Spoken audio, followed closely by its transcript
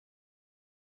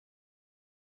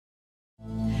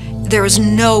there was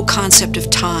no concept of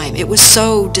time. It was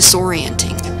so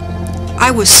disorienting.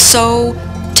 I was so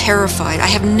terrified. I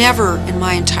have never in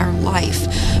my entire life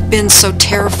been so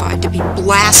terrified to be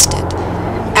blasted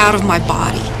out of my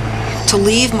body, to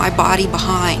leave my body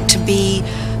behind, to be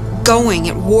going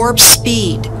at warp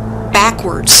speed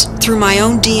backwards through my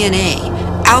own DNA,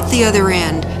 out the other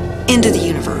end, into the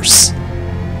universe.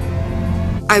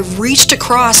 I reached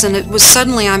across and it was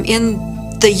suddenly I'm in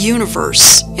the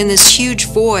universe, in this huge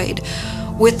void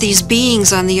with these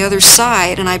beings on the other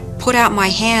side, and I put out my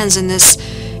hands and this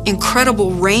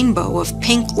incredible rainbow of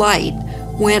pink light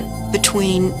went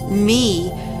between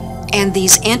me and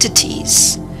these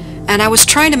entities. And I was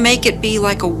trying to make it be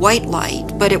like a white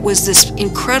light, but it was this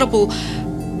incredible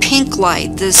pink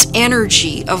light, this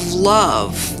energy of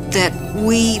love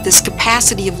this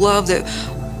capacity of love that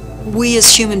we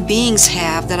as human beings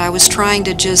have, that I was trying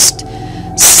to just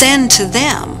send to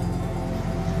them.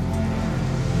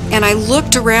 And I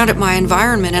looked around at my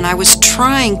environment and I was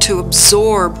trying to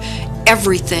absorb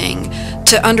everything,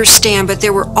 to understand, but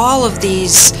there were all of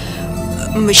these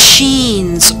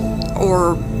machines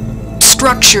or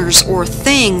structures or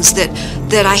things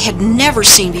that I had never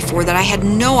seen before, that I had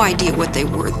no idea what they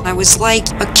were. I was like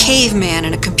a caveman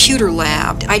in a computer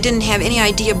lab. I didn't have any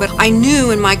idea, but I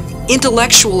knew in my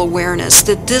intellectual awareness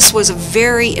that this was a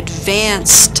very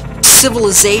advanced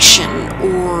civilization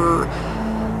or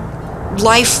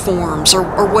life forms or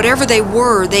whatever they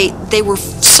were. They were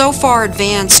so far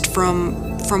advanced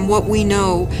from what we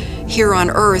know here on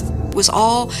Earth. It was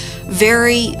all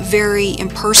very, very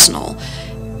impersonal,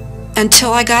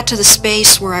 until I got to the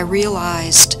space where I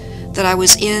realized that I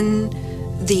was in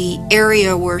the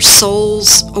area where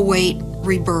souls await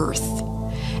rebirth.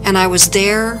 And I was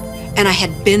there, and I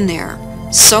had been there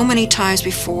so many times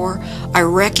before. I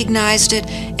recognized it,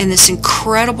 and this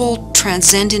incredible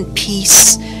transcendent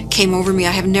peace came over me.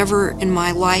 I have never in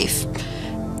my life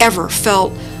ever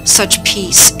felt such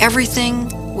peace.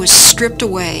 Everything was stripped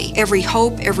away. Every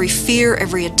hope, every fear,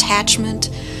 every attachment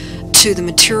to the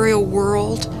material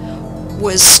world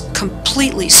was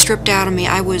completely stripped out of me.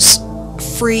 I was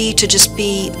free to just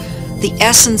be the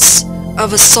essence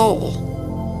of a soul.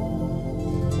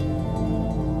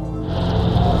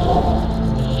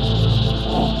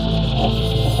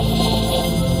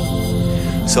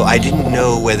 So I didn't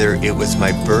know whether it was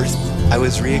my birth I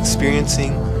was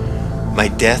re-experiencing, my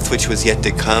death which was yet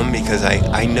to come, because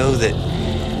I know that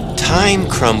time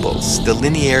crumbles. The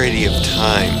linearity of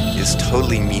time is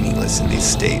totally meaningless in these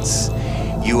states.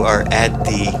 You are at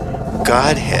the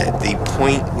Godhead, the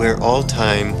point where all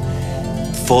time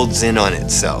folds in on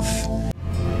itself.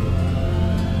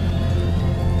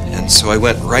 And so I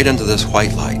went right into this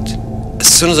white light. As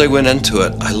soon as I went into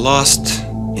it, I lost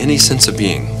any sense of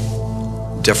being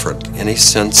different, any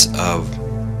sense of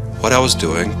what I was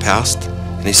doing, past,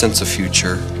 any sense of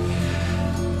future.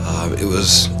 It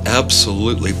was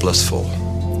absolutely blissful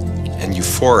and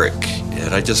euphoric,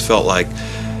 and I just felt like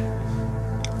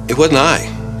it wasn't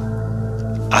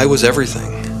I was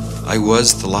everything. I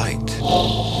was the light.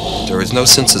 There was no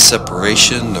sense of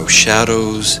separation, no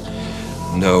shadows,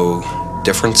 no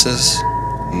differences,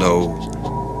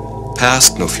 no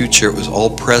past, no future. It was all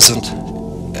present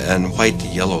and white to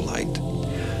yellow light.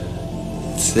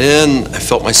 Then I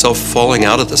felt myself falling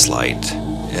out of this light,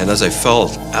 and as I fell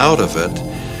out of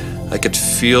it, I could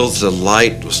feel the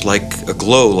light was like a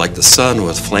glow, like the sun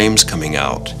with flames coming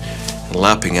out and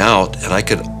lapping out, and I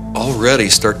could already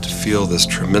start to feel this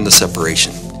tremendous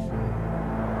separation.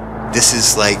 This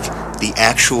is like the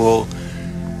actual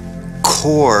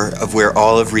core of where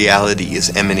all of reality is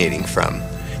emanating from.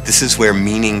 This is where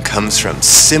meaning comes from.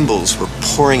 Symbols were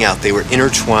pouring out, they were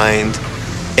intertwined.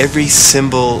 Every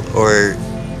symbol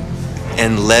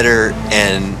and letter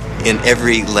and in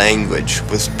every language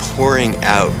was pouring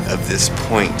out of this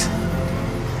point.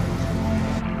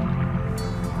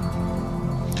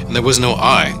 And there was no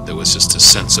I, there was just a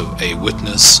sense of a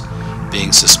witness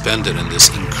being suspended in this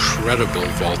incredible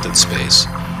vaulted space,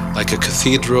 like a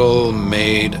cathedral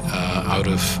made out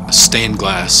of stained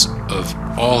glass of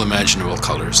all imaginable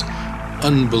colors,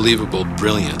 unbelievable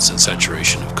brilliance and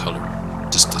saturation of color,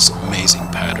 just this amazing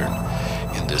pattern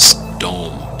in this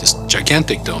dome, this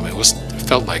gigantic dome. It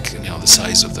felt like, the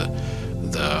size of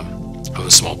of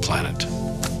a small planet.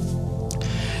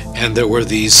 And there were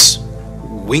these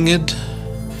winged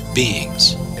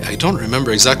beings. I don't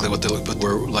remember exactly what they looked, but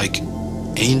were like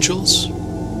angels,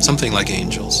 something like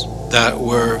angels, that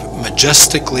were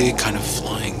majestically kind of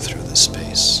flying through the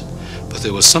space. But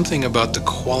there was something about the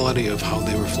quality of how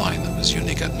they were flying that was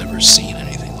unique. I'd never seen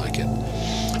anything like it.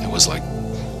 It was like,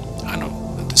 I don't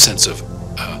know, the sense of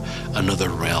another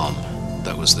realm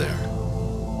that was there.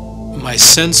 my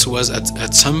sense was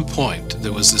at some point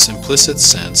there was this implicit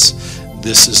sense,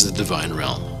 this is the divine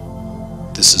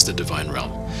realm. This is the divine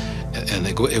realm. And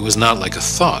it was not like a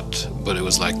thought, but it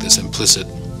was like this implicit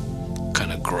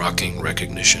kind of grokking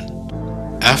recognition.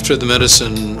 After the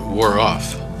medicine wore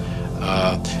off,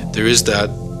 there is that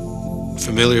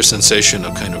familiar sensation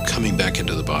of kind of coming back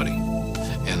into the body.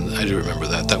 And I do remember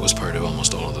that. That was part of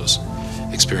almost all of those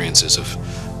experiences of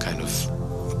kind of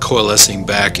coalescing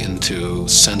back into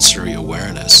sensory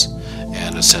awareness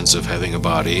and a sense of having a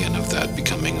body and of that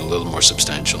becoming a little more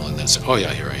substantial, and then say, oh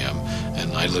yeah, here I am,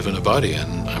 and I live in a body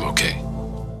and I'm okay.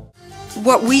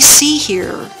 What we see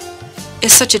here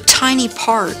is such a tiny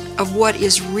part of what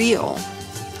is real.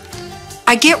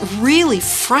 I get really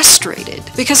frustrated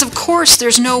because, of course,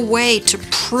 there's no way to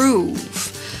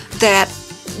prove that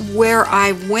where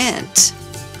I went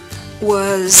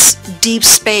was deep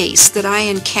space, that I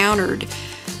encountered,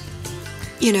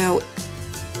 you know,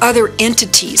 other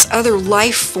entities, other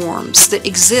life forms that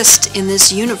exist in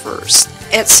this universe.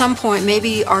 At some point,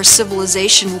 maybe our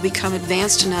civilization will become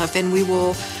advanced enough and we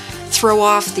will throw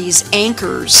off these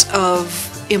anchors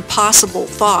of impossible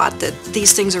thought, that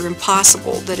these things are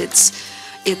impossible, that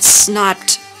it's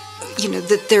not, you know,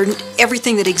 that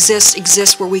everything that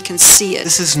exists where we can see it.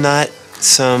 This is not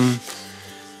some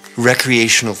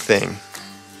recreational thing,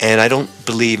 and I don't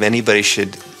believe anybody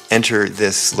should enter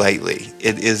this lightly.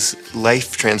 It is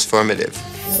life transformative.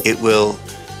 It will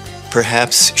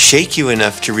perhaps shake you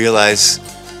enough to realize,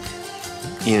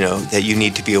 you know, that you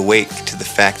need to be awake to the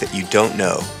fact that you don't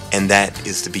know, and that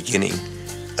is the beginning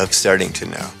of starting to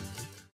know.